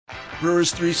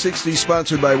Brewers 360,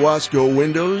 sponsored by Wasco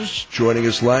Windows. Joining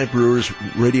us live, Brewers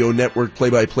Radio Network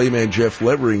play-by-play man Jeff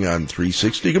Levering on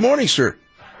 360. Good morning, sir.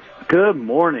 Good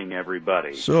morning,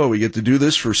 everybody. So we get to do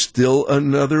this for still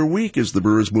another week as the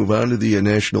Brewers move on to the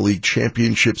National League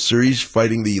Championship Series,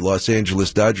 fighting the Los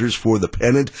Angeles Dodgers for the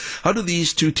pennant. How do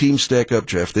these two teams stack up,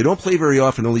 Jeff? They don't play very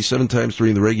often, only 7 times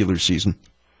during the regular season.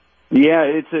 Yeah,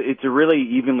 it's a really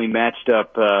evenly matched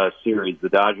up series. The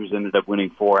Dodgers ended up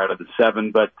winning 4 out of the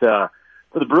 7, but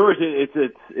for the Brewers,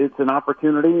 it's an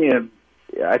opportunity, and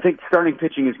I think starting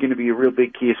pitching is going to be a real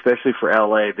big key, especially for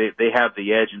LA. They have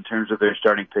the edge in terms of their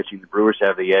starting pitching. The Brewers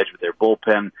have the edge with their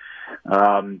bullpen,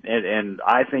 and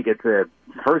I think it's a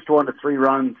first 1 to 3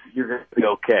 runs, you're going to be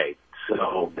okay.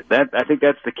 So I think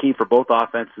that's the key for both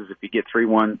offenses. If you get 3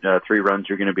 runs,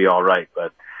 you're going to be all right,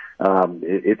 but.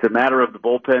 It's a matter of the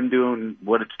bullpen doing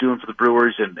what it's doing for the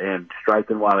Brewers and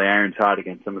striking while the iron's hot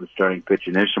against some of the starting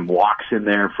pitching. There's some walks in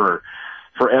there for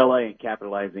LA and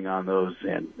capitalizing on those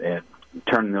and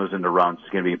turning those into runs. It's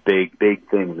going to be a big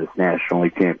thing in this National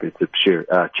League Championship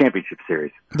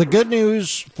Series. The good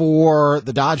news for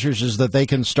the Dodgers is that they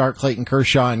can start Clayton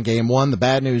Kershaw in Game 1. The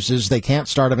bad news is they can't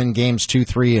start him in Games 2,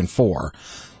 3, and 4.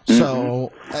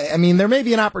 So, I mean, there may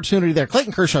be an opportunity there.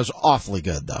 Clayton Kershaw's awfully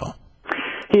good, though.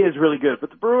 He is really good, but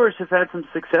the Brewers have had some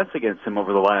success against him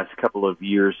over the last couple of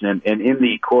years, and in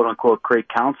the quote-unquote Craig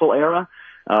Counsell era,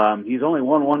 he's only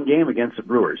won 1 game against the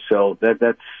Brewers, so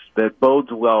that bodes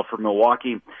well for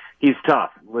Milwaukee. He's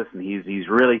tough. Listen, he's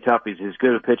really tough. He's as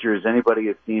good a pitcher as anybody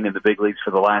has seen in the big leagues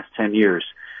for the last 10 years,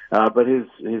 but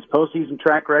his postseason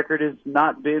track record has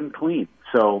not been clean,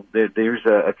 so there's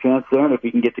a chance there, and if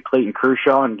he can get to Clayton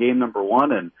Kershaw in game number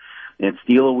 1 and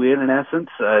steal a win, in essence,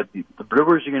 the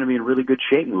Brewers are going to be in really good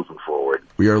shape moving forward.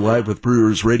 We are live with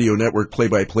Brewers Radio Network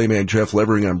play-by-play man Jeff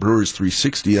Levering on Brewers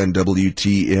 360 on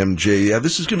WTMJ. Yeah,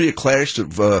 this is going to be a clash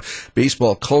of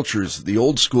baseball cultures. The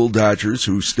old-school Dodgers,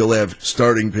 who still have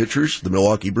starting pitchers, the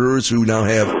Milwaukee Brewers, who now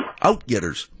have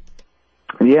out-getters.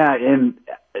 Yeah, and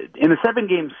in a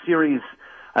 7-game series,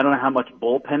 I don't know how much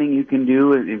bullpenning you can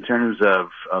do in terms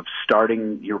of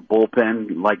starting your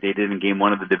bullpen like they did in Game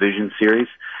 1 of the division series.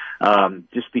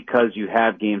 Just because you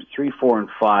have games 3, 4, and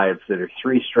 5 that are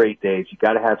 3 straight days, you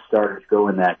got to have starters go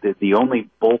in that. The only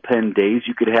bullpen days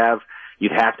you could have,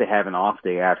 you'd have to have an off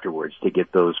day afterwards to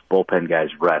get those bullpen guys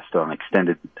rest on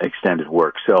extended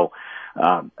work. So,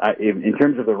 in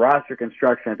terms of the roster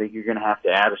construction, I think you're going to have to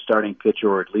add a starting pitcher,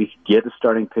 or at least get a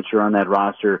starting pitcher on that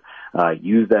roster.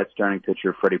 Use that starting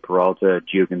pitcher, Freddie Peralta,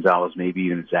 Gio Gonzalez, maybe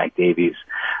even Zach Davies.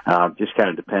 Just kind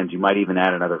of depends. You might even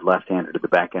add another left-hander to the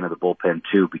back end of the bullpen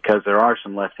too, because there are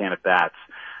some left-handed bats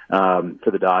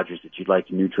for the Dodgers that you'd like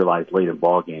to neutralize late in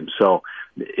ball games. So,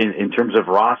 in terms of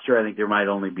roster, I think there might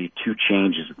only be 2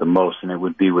 changes at the most, and it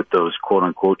would be with those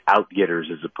quote-unquote out-getters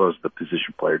as opposed to the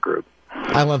position player group.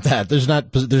 I love that. There's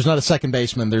not a second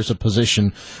baseman. There's a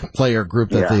position player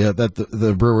group that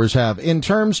the Brewers have. In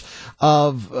terms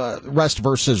of rest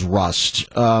versus rust,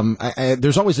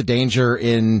 there's always a danger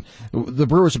in the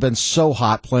Brewers have been so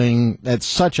hot playing at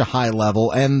such a high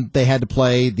level, and they had to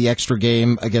play the extra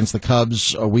game against the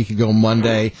Cubs a week ago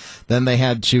Monday. Then they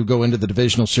had to go into the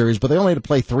divisional series, but they only had to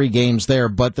play 3 games there.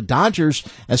 But the Dodgers,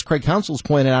 as Craig Counsell's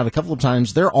pointed out a couple of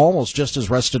times, they're almost just as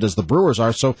rested as the Brewers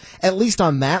are. So at least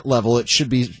on that level, it should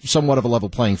be somewhat of a level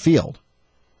playing field.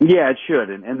 Yeah, it should.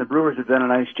 And the Brewers have done a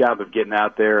nice job of getting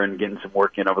out there and getting some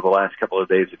work in over the last couple of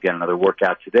days. They've got another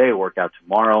workout today, a workout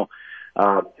tomorrow.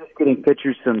 Just getting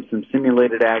pitchers some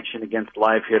simulated action against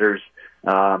live hitters,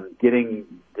 getting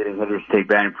hitters to take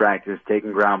batting practice,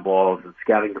 taking ground balls. The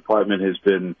scouting department has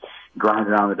been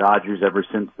grinding on the Dodgers ever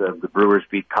since the Brewers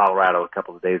beat Colorado a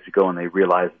couple of days ago, and they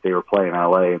realized that they were playing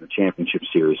LA in the championship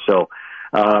series. So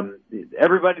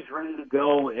everybody's ready to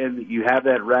go, and you have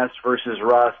that rest versus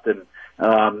rust, and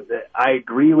I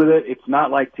agree with it. It's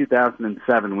not like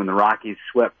 2007 when the Rockies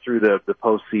swept through the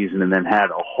postseason and then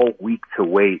had a whole week to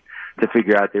wait to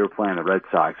figure out they were playing the Red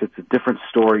Sox. It's a different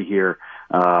story here.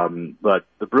 But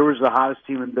the Brewers are the hottest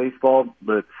team in baseball,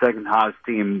 but the second hottest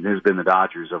team has been the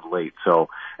Dodgers of late. So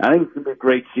I think it's going to be a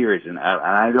great series, and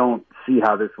I don't see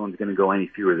how this one's going to go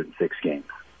any fewer than 6 games.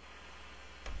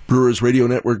 Brewers Radio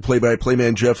Network play-by-play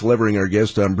man Jeff Levering, our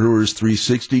guest on Brewers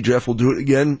 360. Jeff will do it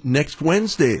again next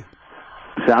Wednesday.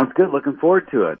 Sounds good. Looking forward to it.